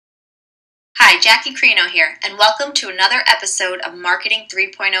Hi, Jackie Crino here, and welcome to another episode of Marketing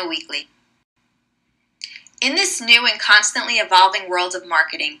 3.0 Weekly. In this new and constantly evolving world of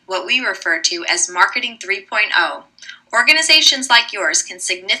marketing, what we refer to as Marketing 3.0, organizations like yours can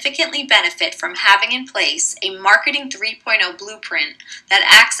significantly benefit from having in place a Marketing 3.0 blueprint that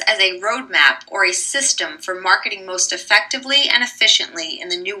acts as a roadmap or a system for marketing most effectively and efficiently in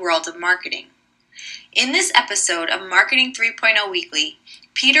the new world of marketing. In this episode of Marketing 3.0 Weekly,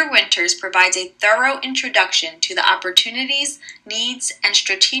 Peter Winters provides a thorough introduction to the opportunities, needs, and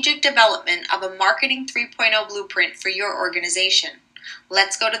strategic development of a Marketing 3.0 blueprint for your organization.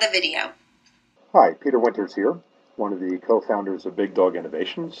 Let's go to the video. Hi, Peter Winters here, one of the co-founders of Big Dog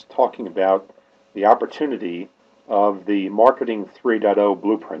Innovations, talking about the opportunity of the Marketing 3.0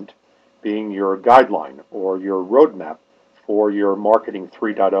 blueprint being your guideline or your roadmap for your Marketing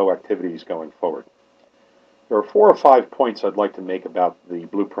 3.0 activities going forward. There are 4 or 5 points I'd like to make about the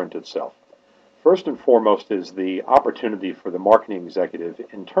blueprint itself. First and foremost is the opportunity for the marketing executive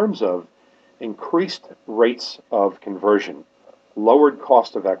in terms of increased rates of conversion, lowered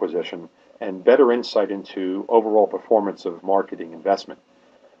cost of acquisition, and better insight into overall performance of marketing investment.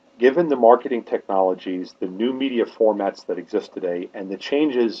 Given the marketing technologies, the new media formats that exist today, and the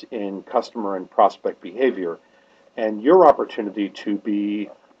changes in customer and prospect behavior, and your opportunity to be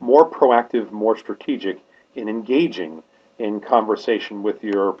more proactive, more strategic in engaging in conversation with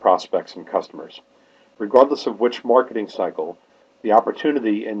your prospects and customers. Regardless of which marketing cycle, the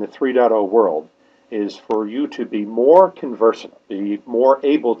opportunity in the 3.0 world is for you to be more conversant, be more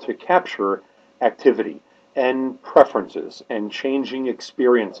able to capture activity and preferences and changing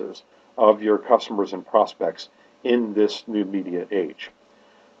experiences of your customers and prospects in this new media age.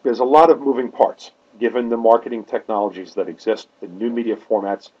 There's a lot of moving parts given the marketing technologies that exist, the new media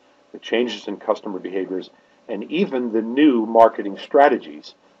formats, the changes in customer behaviors, and even the new marketing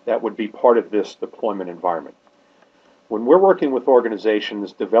strategies that would be part of this deployment environment. When we're working with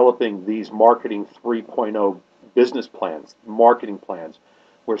organizations developing these Marketing 3.0 business plans, marketing plans,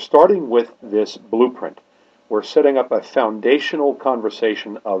 we're starting with this blueprint. We're setting up a foundational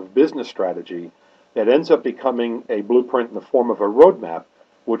conversation of business strategy that ends up becoming a blueprint in the form of a roadmap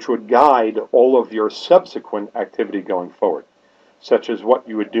which would guide all of your subsequent activity going forward, such as what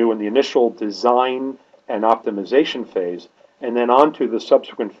you would do in the initial design and optimization phase, and then on to the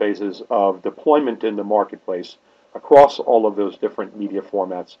subsequent phases of deployment in the marketplace across all of those different media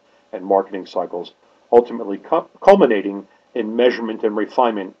formats and marketing cycles, ultimately culminating in measurement and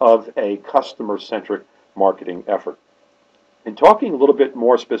refinement of a customer-centric marketing effort. In talking a little bit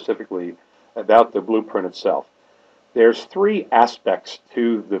more specifically about the blueprint itself, there's 3 aspects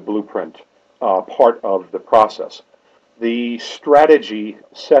to the blueprint part of the process. The strategy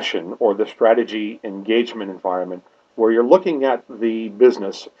session or the strategy engagement environment where you're looking at the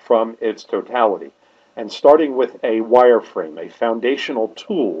business from its totality and starting with a wireframe, a foundational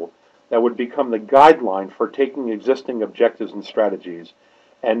tool that would become the guideline for taking existing objectives and strategies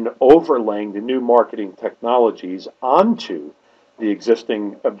and overlaying the new marketing technologies onto the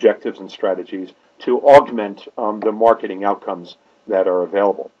existing objectives and strategies to augment the marketing outcomes that are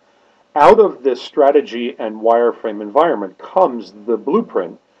available. Out of this strategy and wireframe environment comes the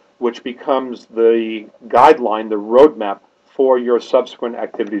blueprint, which becomes the guideline, the roadmap for your subsequent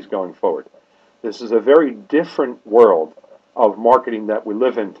activities going forward. This is a very different world of marketing that we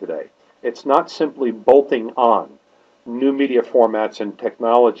live in today. It's not simply bolting on new media formats and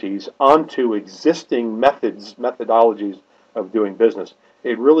technologies onto existing methodologies of doing business.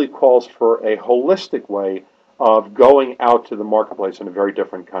 It really calls for a holistic way of going out to the marketplace in a very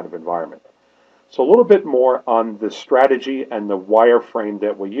different kind of environment. So a little bit more on the strategy and the wireframe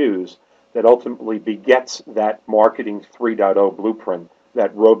that we use that ultimately begets that Marketing 3.0 blueprint,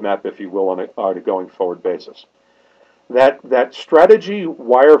 that roadmap, if you will, on a going forward basis. That strategy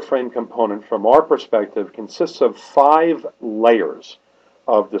wireframe component, from our perspective, consists of 5 layers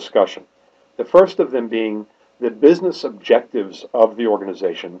of discussion. The first of them being the business objectives of the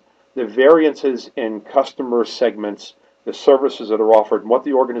organization, the variances in customer segments, the services that are offered, and what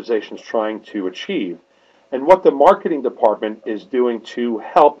the organization is trying to achieve, and what the marketing department is doing to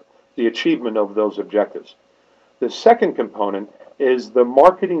help the achievement of those objectives. The second component is the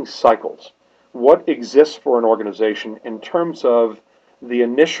marketing cycles. What exists for an organization in terms of the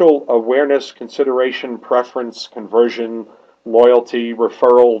initial awareness, consideration, preference, conversion, loyalty,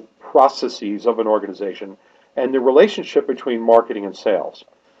 referral processes of an organization, and the relationship between marketing and sales.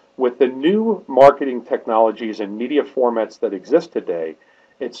 With the new marketing technologies and media formats that exist today,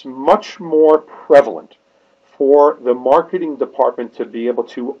 it's much more prevalent for the marketing department to be able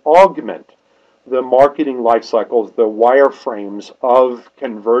to augment the marketing life cycles, the wireframes of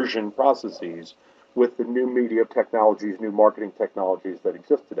conversion processes with the new media technologies, new marketing technologies that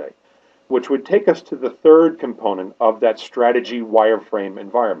exist today, which would take us to the third component of that strategy wireframe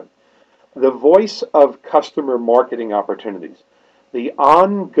environment, the voice of customer marketing opportunities, the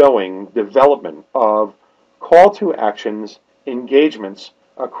ongoing development of call to actions, engagements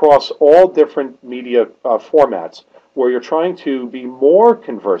across all different media formats, where you're trying to be more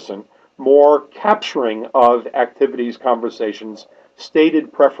conversant, more capturing of activities, conversations,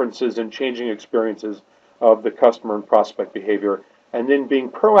 stated preferences, and changing experiences of the customer and prospect behavior, and then being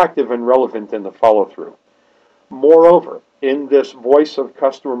proactive and relevant in the follow through. Moreover, in this voice of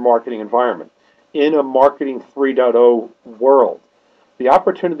customer marketing environment, in a marketing 3.0 world, the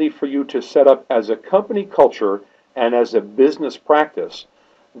opportunity for you to set up as a company culture and as a business practice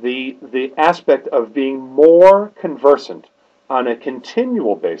the aspect of being more conversant on a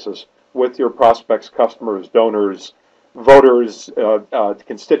continual basis with your prospects, customers, donors, voters,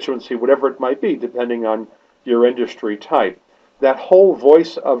 constituency, whatever it might be, depending on your industry type. That whole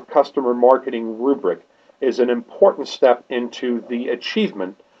voice of customer marketing rubric is an important step into the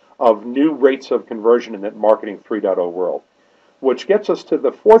achievement of new rates of conversion in that marketing 3.0 world, which gets us to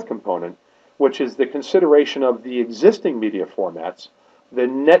the fourth component, which is the consideration of the existing media formats, the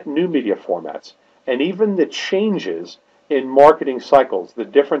net new media formats, and even the changes in marketing cycles, the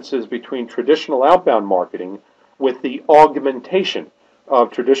differences between traditional outbound marketing with the augmentation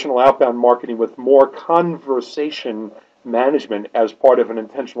of traditional outbound marketing with more conversation management as part of an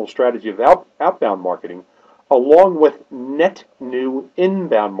intentional strategy of outbound marketing, along with net new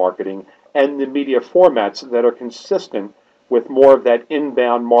inbound marketing and the media formats that are consistent with more of that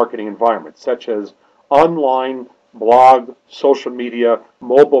inbound marketing environment, such as online, blog, social media,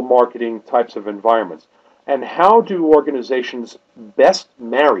 mobile marketing types of environments. And how do organizations best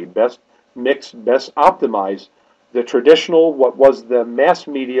marry, best mix, best optimize the traditional, what was the mass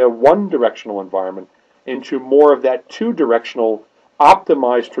media one-directional environment, into more of that two-directional,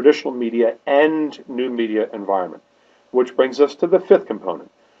 optimized traditional media and new media environment? Which brings us to the fifth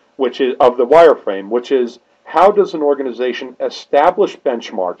component, which is of the wireframe, which is how does an organization establish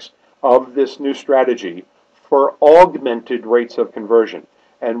benchmarks of this new strategy for augmented rates of conversion,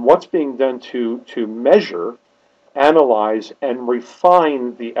 and what's being done to measure, analyze, and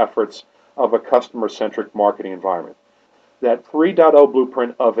refine the efforts of a customer-centric marketing environment. That 3.0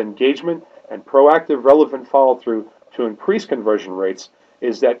 blueprint of engagement and proactive relevant follow-through to increase conversion rates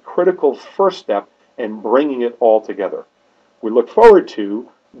is that critical first step in bringing it all together. We look forward to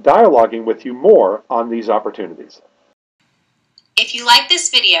dialoguing with you more on these opportunities. If you like this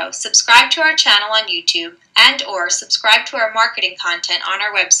video, subscribe to our channel on YouTube and/or subscribe to our marketing content on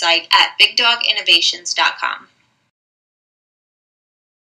our website at bigdoginnovations.com.